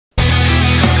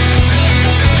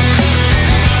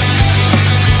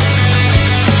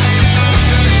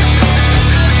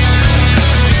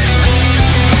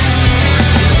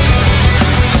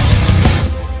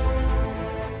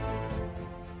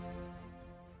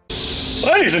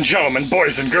Ladies and gentlemen,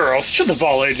 boys and girls, children of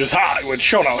all ages,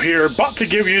 HollywoodShono here, about to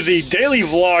give you the daily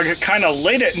vlog kind of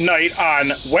late at night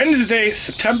on Wednesday,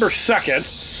 September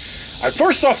 2nd. I'd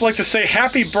first off like to say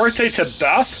happy birthday to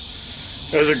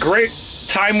Beth. It was a great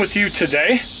time with you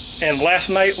today, and last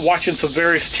night watching some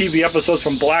various TV episodes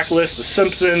from Blacklist, The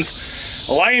Simpsons,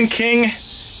 Lion King,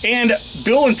 and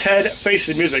Bill and Ted Face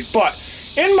the Music. But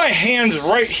in my hands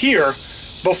right here,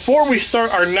 before we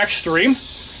start our next stream,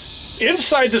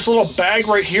 inside this little bag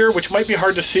right here, which might be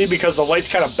hard to see because the light's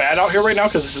kind of bad out here right now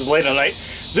because this is late at night,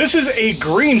 this is a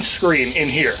green screen in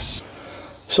here.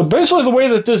 So basically the way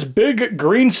that this big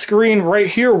green screen right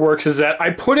here works is that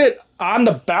I put it on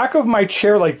the back of my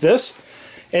chair like this,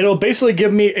 and it'll basically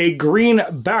give me a green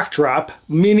backdrop,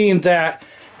 meaning that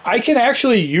I can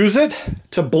actually use it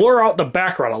to blur out the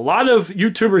background. A lot of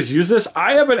YouTubers use this.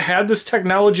 I haven't had this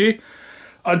technology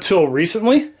until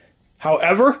recently.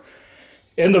 However,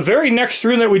 in the very next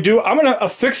stream that we do, I'm going to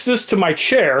affix this to my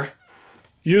chair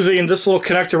using this little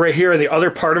connector right here and the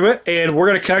other part of it, and we're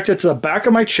going to connect it to the back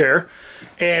of my chair,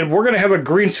 and we're going to have a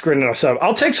green screen in our setup.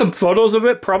 I'll take some photos of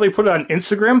it, probably put it on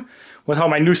Instagram with how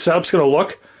my new setup's going to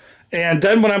look, and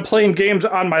then when I'm playing games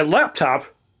on my laptop,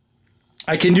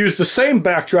 I can use the same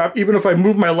backdrop even if I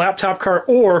move my laptop cart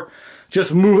or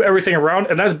just move everything around,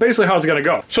 and that's basically how it's going to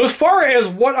go. So as far as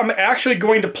what I'm actually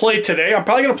going to play today, I'm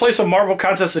probably going to play some Marvel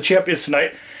Contest of Champions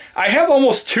tonight. I have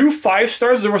almost 2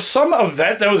 5-stars. There was some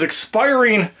event that was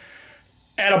expiring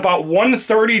at about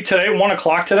 1:30 today, 1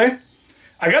 o'clock today.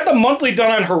 I got the monthly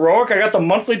done on Heroic. I got the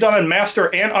monthly done on Master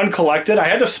and Uncollected. I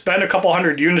had to spend a couple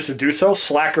hundred units to do so,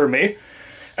 slacker me.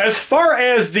 As far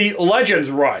as the Legends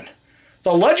run,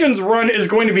 the Legends run is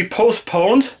going to be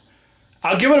postponed.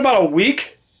 I'll give it about a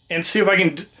week and see if I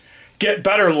can get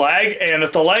better lag, and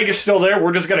if the lag is still there,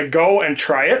 we're just going to go and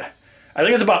try it. I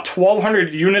think it's about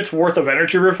 1,200 units worth of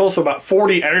energy refills, so about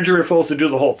 40 energy refills to do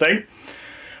the whole thing.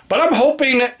 But I'm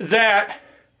hoping that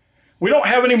we don't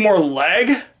have any more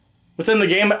lag within the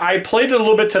game. I played it a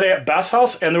little bit today at Beth's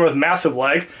house, and there was massive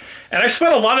lag. And I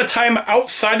spent a lot of time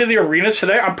outside of the arenas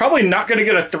today. I'm probably not going to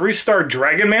get a 3-star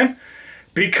Dragon Man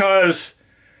because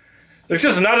there's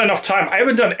just not enough time. I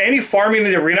haven't done any farming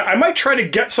in the arena. I might try to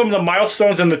get some of the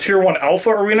milestones in the Tier 1 Alpha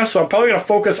arena, so I'm probably going to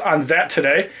focus on that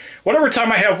today. Whatever time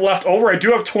I have left over, I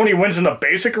do have 20 wins in the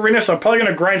basic arena, so I'm probably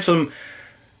going to grind some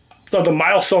of the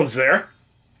milestones there.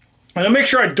 And then make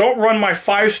sure I don't run my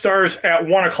 5-stars at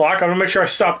 1 o'clock. I'm going to make sure I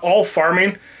stop all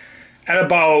farming at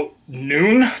about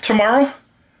noon tomorrow.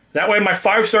 That way my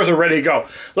 5-stars are ready to go.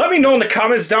 Let me know in the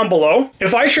comments down below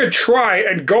if I should try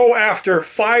and go after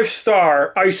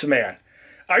 5-star Iceman.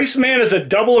 Iceman is a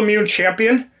double immune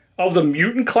champion of the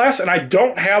mutant class, and I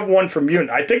don't have one for mutant.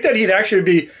 I think that he'd actually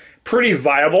be pretty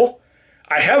viable.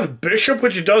 I have Bishop,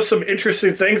 which does some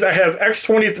interesting things. I have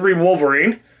X-23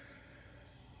 Wolverine,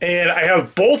 and I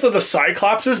have both of the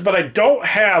Cyclopses, but I don't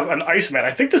have an Iceman.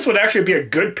 I think this would actually be a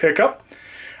good pickup.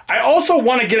 I also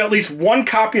want to get at least 1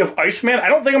 copy of Iceman. I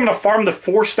don't think I'm going to farm the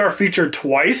 4-star featured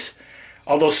twice,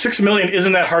 although 6 million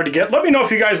isn't that hard to get. Let me know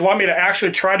if you guys want me to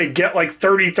actually try to get like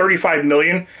 30, 35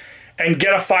 million and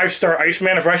get a 5-star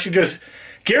Iceman, if I should just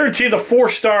guarantee the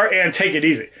 4-star and take it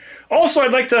easy. Also,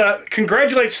 I'd like to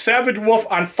congratulate Savage Wolf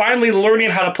on finally learning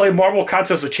how to play Marvel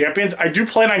Contest of Champions. I do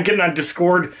plan on getting on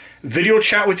Discord video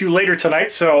chat with you later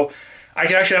tonight, so I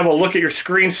can actually have a look at your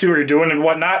screen, see what you're doing and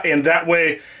whatnot, and that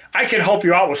way I can help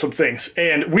you out with some things.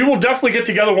 And we will definitely get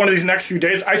together one of these next few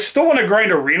days. I still want to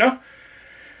grind Arena.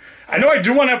 I know I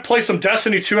do want to play some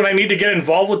Destiny 2, and I need to get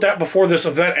involved with that before this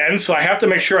event ends, so I have to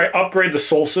make sure I upgrade the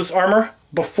Solstice armor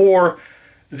before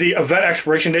the event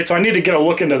expiration date, so I need to get a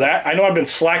look into that. I know I've been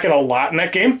slacking a lot in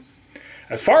that game.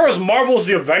 As far as Marvel's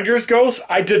The Avengers goes,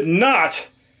 I did not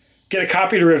get a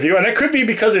copy to review, and it could be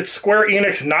because it's Square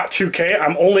Enix, not 2K.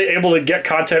 I'm only able to get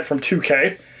content from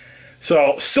 2K.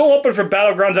 So, still open for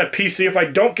Battlegrounds at PC. If I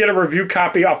don't get a review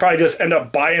copy, I'll probably just end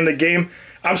up buying the game.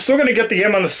 I'm still going to get the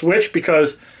game on the Switch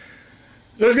because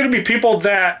there's going to be people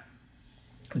that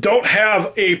don't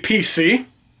have a PC.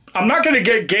 I'm not going to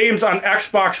get games on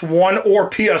Xbox One or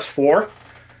PS4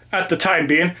 at the time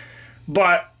being,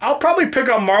 but I'll probably pick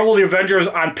up Marvel The Avengers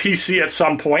on PC at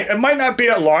some point. It might not be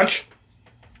at launch.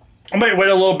 I might wait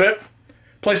a little bit,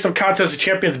 play some Contest of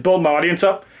Champions, build my audience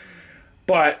up.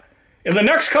 But in the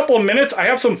next couple of minutes, I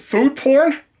have some food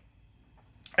porn,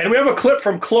 and we have a clip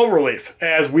from Cloverleaf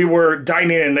as we were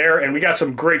dining in there, and we got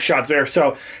some great shots there.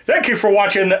 So thank you for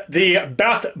watching the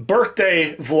Beth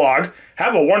birthday vlog.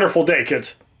 Have a wonderful day,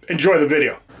 kids. Enjoy the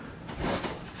video.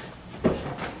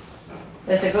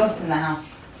 There's a ghost in the house.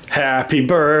 Happy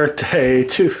birthday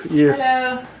to you.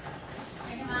 Hello.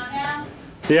 Are you mom now?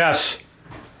 Yes.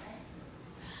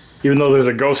 Even though there's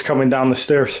a ghost coming down the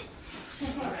stairs.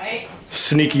 Alright.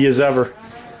 Sneaky as ever.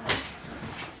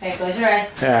 Hey, close your eyes.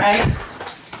 Yeah. Alright.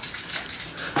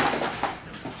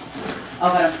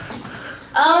 Open them.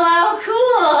 Oh, wow,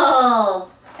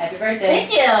 cool. Happy birthday.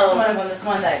 Thank you. One of them is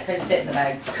one that couldn't fit in the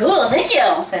bag. Cool, thank you.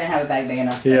 They didn't have a bag big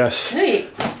enough. Yes. Sweet.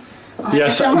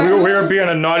 Yes, we were being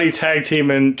a naughty tag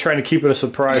team and trying to keep it a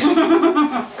surprise.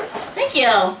 Thank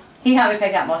you. He helped me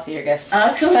pick out most of your gifts.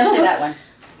 Oh, cool. Especially that one.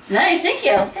 It's nice, thank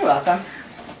you. You're welcome.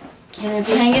 Can it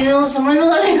be hanging somewhere in the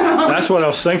living room? That's what I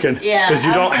was thinking. Yeah. Because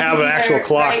you don't have an actual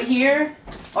clock. Right here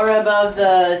or above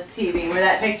the TV. Where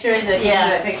that picture is, Yeah.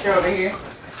 that picture over here.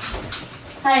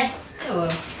 Hi. Hello.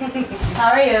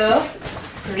 How are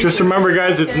you? Just remember,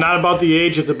 guys, it's not about the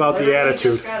age, it's about the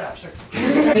attitude. You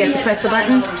have to press the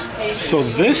button. So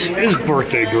this is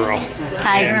birthday girl.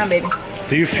 Hi. Turn around, baby.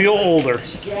 Do you feel older?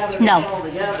 No.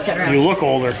 Turn around. You look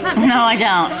older. No, I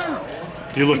don't.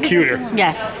 You look cuter.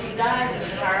 Yes.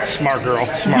 Smart girl.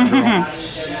 Smart girl.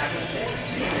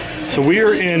 So we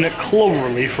are in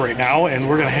Cloverleaf right now, and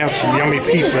we're going to have some yummy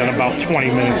pizza in about 20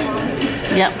 minutes.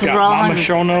 Yep, Got we're all Mama hungry.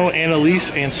 Shono, Annalise,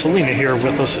 and Selena here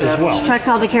with us as well. I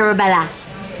call the Carabella.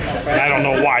 And I don't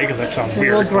know why, because that sounds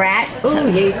Little weird. brat. Ooh,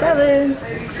 yay, 7.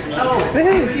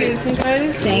 Excuse me,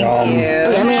 guys. Thank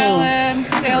you. Yummy.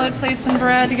 Salad plates and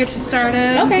bread to get you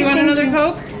started. Okay, Do you want thank another you.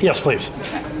 Coke? Yes, please.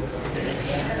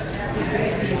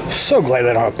 So glad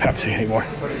I don't have Pepsi anymore.